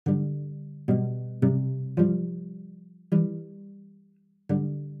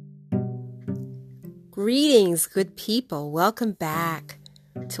Greetings, good people. Welcome back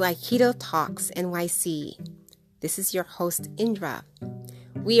to Aikido Talks NYC. This is your host, Indra.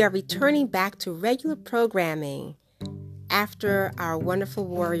 We are returning back to regular programming after our wonderful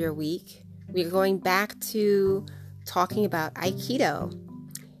Warrior Week. We're going back to talking about Aikido.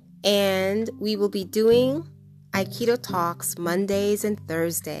 And we will be doing Aikido Talks Mondays and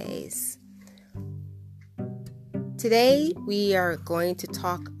Thursdays. Today, we are going to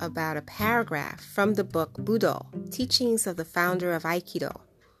talk about a paragraph from the book Budo, Teachings of the Founder of Aikido.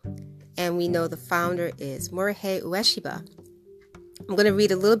 And we know the founder is Morihei Ueshiba. I'm going to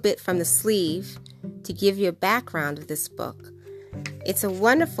read a little bit from the sleeve to give you a background of this book. It's a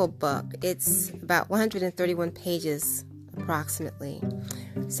wonderful book. It's about 131 pages approximately.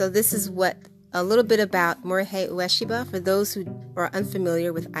 So this is a little bit about Morihei Ueshiba for those who are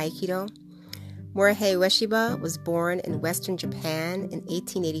unfamiliar with Aikido. Morihei Ueshiba was born in Western Japan in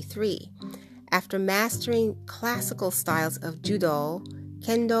 1883. After mastering classical styles of Judo,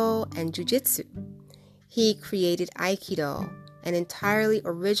 Kendo, and Jiu-Jitsu, he created Aikido, an entirely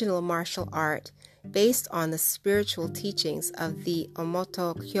original martial art based on the spiritual teachings of the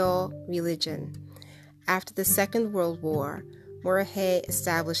Omoto-kyo religion. After the Second World War, Morihei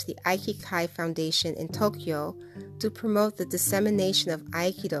established the Aikikai Foundation in Tokyo to promote the dissemination of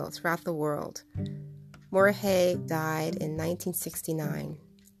Aikido throughout the world. Morihei died in 1969.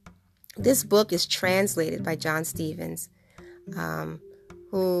 This book is translated by John Stevens,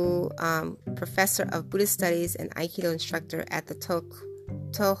 professor of Buddhist Studies and Aikido instructor at the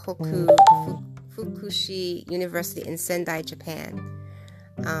Tohoku Fukushi University in Sendai, Japan.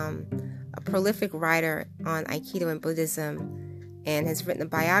 A prolific writer on Aikido and Buddhism, and has written a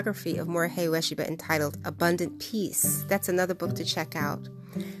biography of Morihei Ueshiba entitled Abundant Peace. That's another book to check out.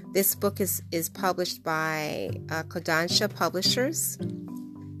 This book is published by Kodansha Publishers.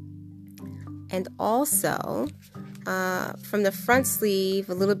 And also, from the front sleeve,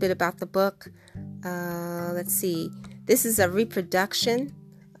 a little bit about the book. Let's see. This is a reproduction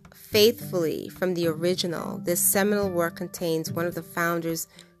faithfully from the original. This seminal work contains one of the founder's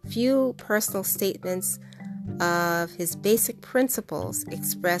few personal statements of his basic principles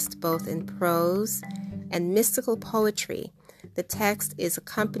expressed both in prose and mystical poetry. The text is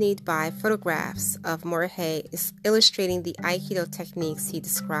accompanied by photographs of Morihei illustrating the Aikido techniques he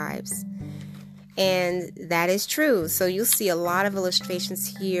describes. And that is true. So you'll see a lot of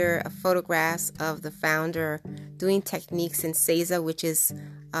illustrations here of photographs of the founder doing techniques in Seiza, which is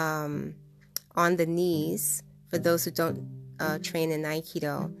on the knees for those who don't train in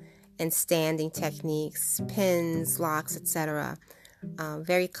Aikido, and standing techniques, pins, locks, etc.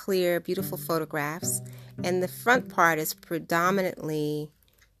 Very clear, beautiful photographs. And the front part is predominantly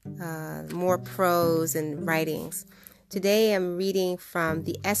more prose and writings. Today I'm reading from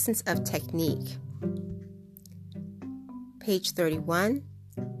The Essence of Technique, page 31.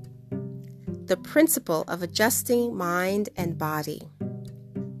 The principle of adjusting mind and body.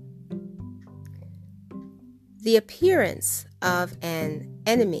 The appearance of an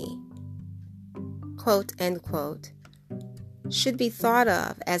enemy, quote, end quote, should be thought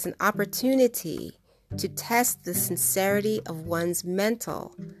of as an opportunity to test the sincerity of one's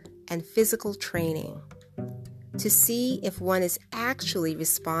mental and physical training, to see if one is actually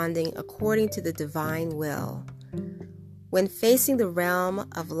responding according to the divine will. When facing the realm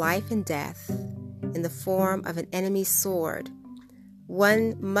of life and death in the form of an enemy's sword,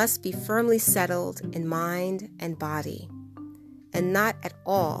 one must be firmly settled in mind and body, and not at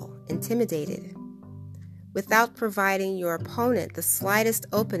all intimidated. Without providing your opponent the slightest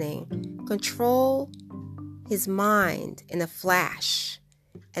opening, control his mind in a flash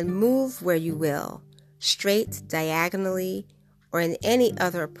and move where you will, straight, diagonally, or in any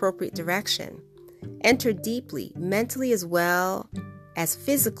other appropriate direction. Enter deeply, mentally as well as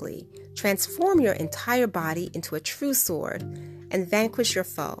physically. Transform your entire body into a true sword and vanquish your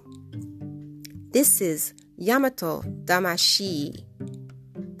foe. This is Yamato Damashi,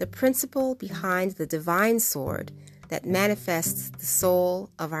 the principle behind the divine sword that manifests the soul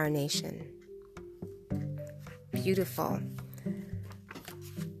of our nation. Beautiful.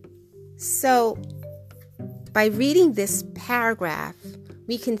 So, by reading this paragraph,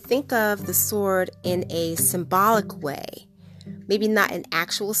 we can think of the sword in a symbolic way. Maybe not an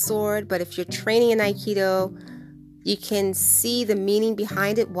actual sword, but if you're training in Aikido, you can see the meaning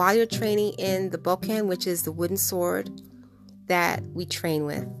behind it while you're training in the Bokken, which is the wooden sword that we train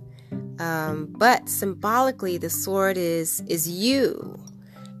with. But symbolically, the sword is you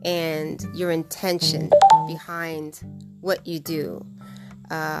and your intention behind what you do.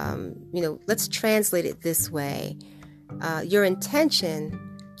 Let's translate it this way. Your intention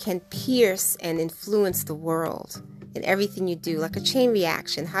can pierce and influence the world in everything you do, like a chain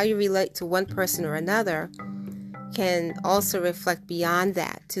reaction. How you relate to one person or another can also reflect beyond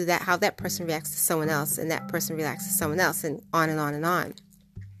that, to that how that person reacts to someone else, and that person reacts to someone else, and on and on and on.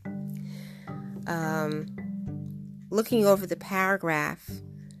 Looking over the paragraph,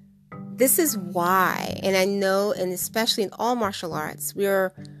 this is why, and I know, and especially in all martial arts,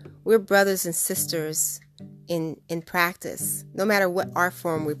 we're brothers and sisters in practice, no matter what art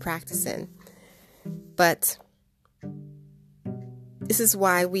form we practice in. But this is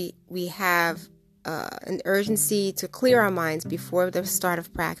why we have an urgency to clear our minds before the start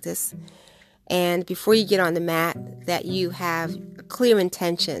of practice, and before you get on the mat, that you have a clear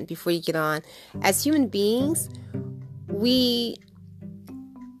intention before you get on. As human beings, we're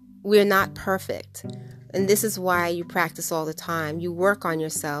not perfect, and this is why you practice all the time. You work on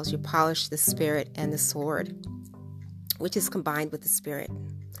yourselves. You polish the spirit and the sword, which is combined with the spirit.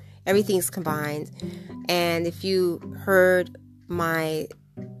 Everything's combined. And if you heard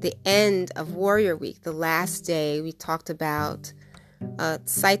the end of Warrior Week, the last day, we talked about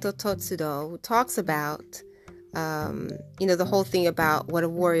Saito Totsudo, who talks about the whole thing about what a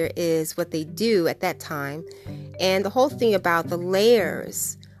warrior is, what they do at that time, and the whole thing about the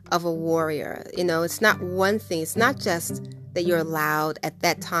layers of a warrior. It's not one thing. It's not just that you're allowed at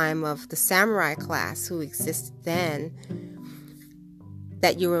that time of the samurai class who existed then,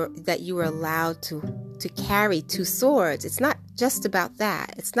 that you were allowed to carry two swords. It's not just about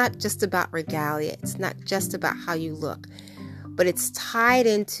that. It's not just about regalia. It's not just about how you look. But it's tied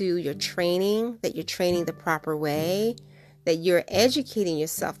into your training, that you're training the proper way, that you're educating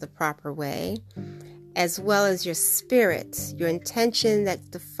yourself the proper way, as well as your spirit, your intention,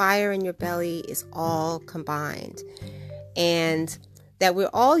 that the fire in your belly is all combined. And that we're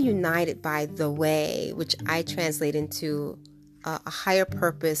all united by the way, which I translate into a higher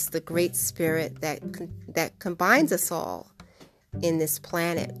purpose, the great spirit that combines us all in this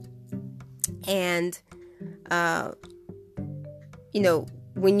planet. And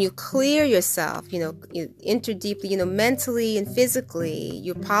when you clear yourself, you enter deeply, mentally and physically,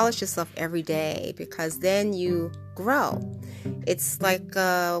 you polish yourself every day, because then you grow. It's like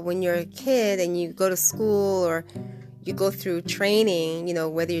when you're a kid and you go to school or you go through training,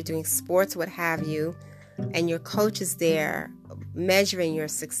 whether you're doing sports, what have you, and your coach is there measuring your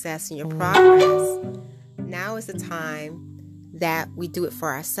success and your progress. Now is the time that we do it for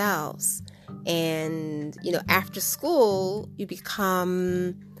ourselves. And, after school, you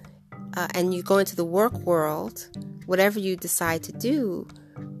become, and you go into the work world, whatever you decide to do,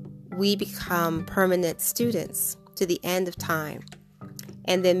 we become permanent students to the end of time.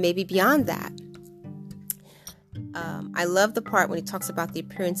 And then maybe beyond that. I love the part when he talks about the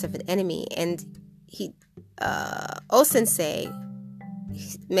appearance of an enemy. And O-sensei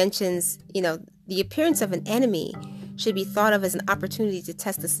mentions, the appearance of an enemy should be thought of as an opportunity to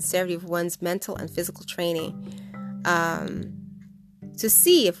test the sincerity of one's mental and physical training, to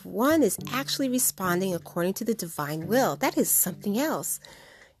see if one is actually responding according to the divine will. That is something else.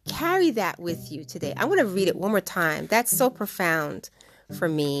 Carry that with you today. I'm going to read it one more time. That's so profound for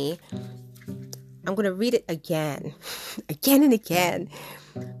me. I'm going to read it again and again.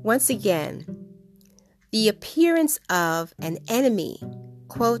 Once again, the appearance of an enemy,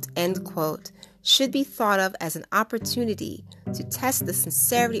 quote, end quote, should be thought of as an opportunity to test the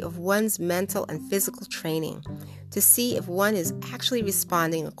sincerity of one's mental and physical training, to see if one is actually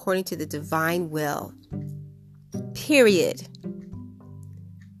responding according to the divine will. Period.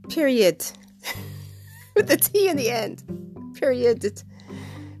 Period. With the T in the end. Period.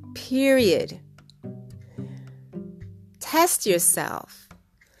 Period. Test yourself.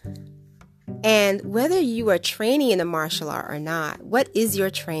 And whether you are training in a martial art or not, what is your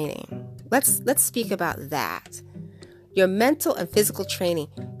training? Let's speak about that. Your mental and physical training.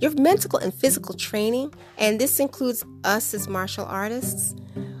 Your mental and physical training, and this includes us as martial artists.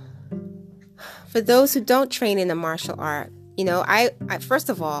 For those who don't train in a martial art, I first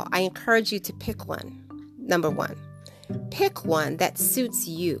of all, I encourage you to pick one. Number one, pick one that suits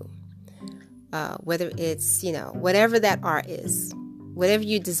you. Whether it's, whatever that art is, whatever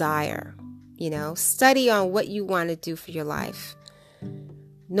you desire, study on what you want to do for your life.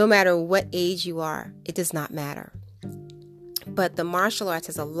 No matter what age you are, it does not matter. But the martial arts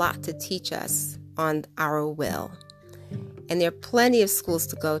has a lot to teach us on our will. And there are plenty of schools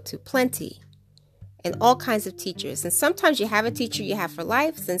to go to, plenty. And all kinds of teachers. And sometimes you have a teacher you have for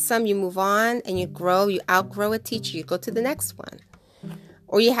life, and some you move on and you outgrow a teacher, you go to the next one.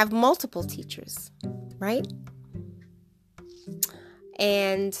 Or you have multiple teachers, right?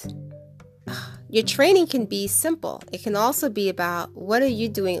 And your training can be simple. It can also be about what are you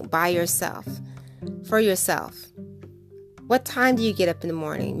doing by yourself, for yourself. What time do you get up in the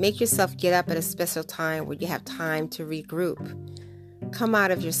morning? Make yourself get up at a special time where you have time to regroup. Come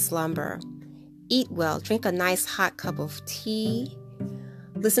out of your slumber. Eat well. Drink a nice hot cup of tea.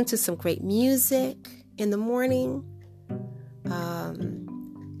 Listen to some great music in the morning.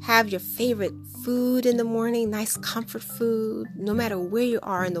 Have your favorite food in the morning, nice comfort food, no matter where you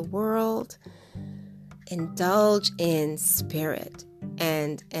are in the world. Indulge in spirit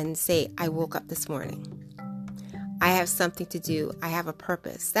and say, I woke up this morning. I have something to do. I have a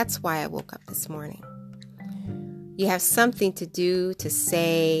purpose. That's why I woke up this morning. You have something to do, to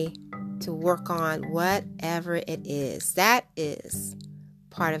say, to work on, whatever it is. That is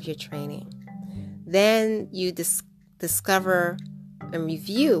part of your training. Then you discover and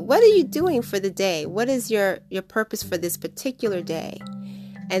review. What are you doing for the day? What is your purpose for this particular day?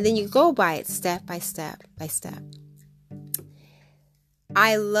 And then you go by it step by step by step.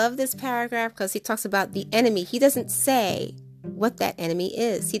 I love this paragraph because he talks about the enemy. He doesn't say what that enemy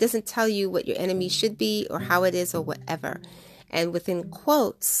is. He doesn't tell you what your enemy should be or how it is or whatever. And within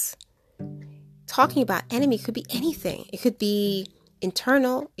quotes, talking about enemy could be anything. It could be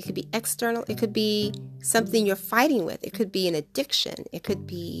internal, it could be external, it could be something you're fighting with, it could be an addiction, it could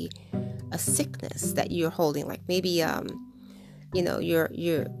be a sickness that you're holding, like maybe you're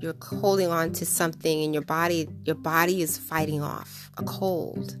holding on to something in your body is fighting off a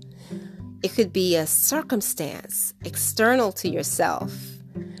cold. It could be a circumstance external to yourself,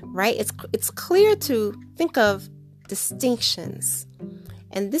 right? It's clear to think of distinctions.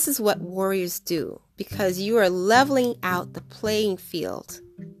 And this is what warriors do, because you are leveling out the playing field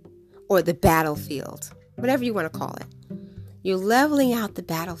or the battlefield, whatever you want to call it. You're leveling out the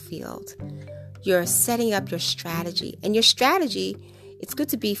battlefield. You're setting up your strategy. And your strategy, it's good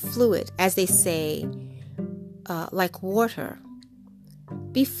to be fluid, as they say, like water.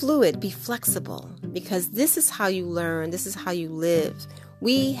 Be fluid, be flexible, because this is how you learn. This is how you live.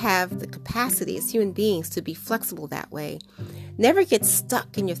 We have the capacity as human beings to be flexible that way. Never get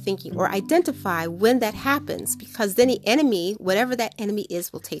stuck in your thinking or identify when that happens, because then the enemy, whatever that enemy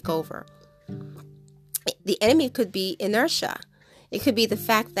is, will take over. The enemy could be inertia. It could be the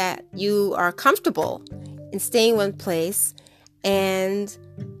fact that you are comfortable in staying one place and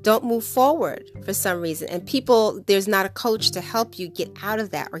don't move forward for some reason. And there's not a coach to help you get out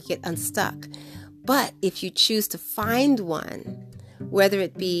of that or get unstuck. But if you choose to find one, whether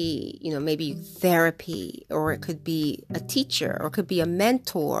it be, maybe therapy, or it could be a teacher, or it could be a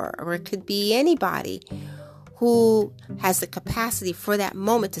mentor, or it could be anybody who has the capacity for that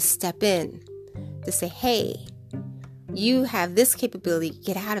moment to step in, to say, hey, you have this capability,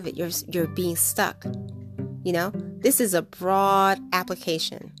 get out of it. You're being stuck. This is a broad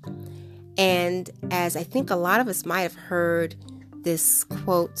application. And as I think a lot of us might have heard this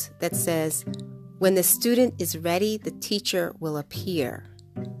quote that says, when the student is ready, the teacher will appear.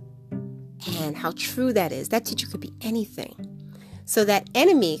 And how true that is. That teacher could be anything. So that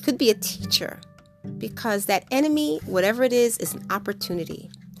enemy could be a teacher, because that enemy, whatever it is an opportunity.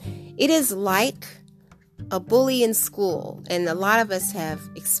 It is like a bully in school. And a lot of us have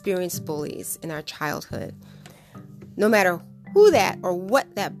experienced bullies in our childhood. No matter who that or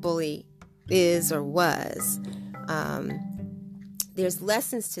what that bully is or was, there's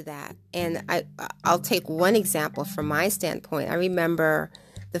lessons to that. And I'll take one example from my standpoint. I remember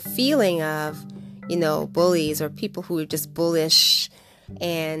the feeling of, bullies or people who were just bullish.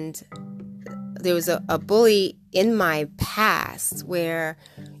 And there was a bully in my past where,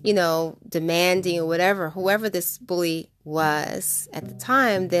 demanding or whatever, whoever this bully was at the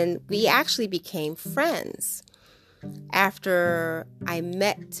time, then we actually became friends. After I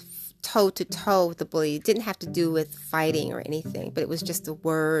met toe to toe with the bully, it didn't have to do with fighting or anything, but it was just a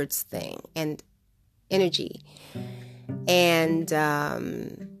words thing and energy. And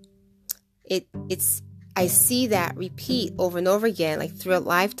I see that repeat over and over again, like through a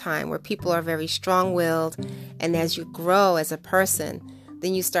lifetime, where people are very strong-willed, and as you grow as a person,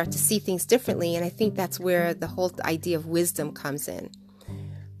 then you start to see things differently. And I think that's where the whole idea of wisdom comes in.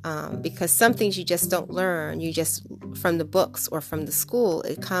 Because some things you just don't learn, you just from the books or from the school.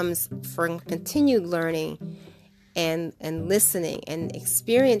 It comes from continued learning and listening and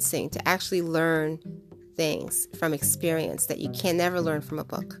experiencing to actually learn things from experience that you can never learn from a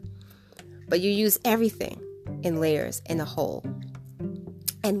book. But you use everything in layers, in a whole.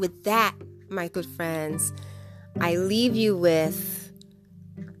 And with that, my good friends, I leave you with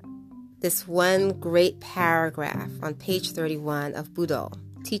this one great paragraph on page 31 of Budo,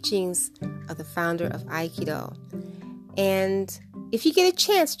 Teachings of the Founder of Aikido. And if you get a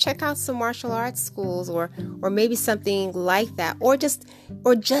chance, check out some martial arts schools or maybe something like that, or just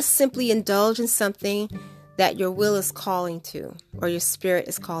simply indulge in something that your will is calling to or your spirit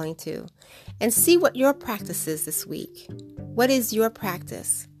is calling to, and see what your practice is this week. What is your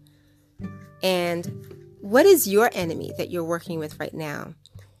practice? And what is your enemy that you're working with right now?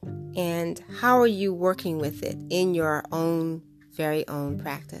 And how are you working with it in your own very own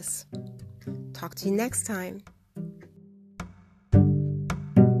practice? Talk to you next time.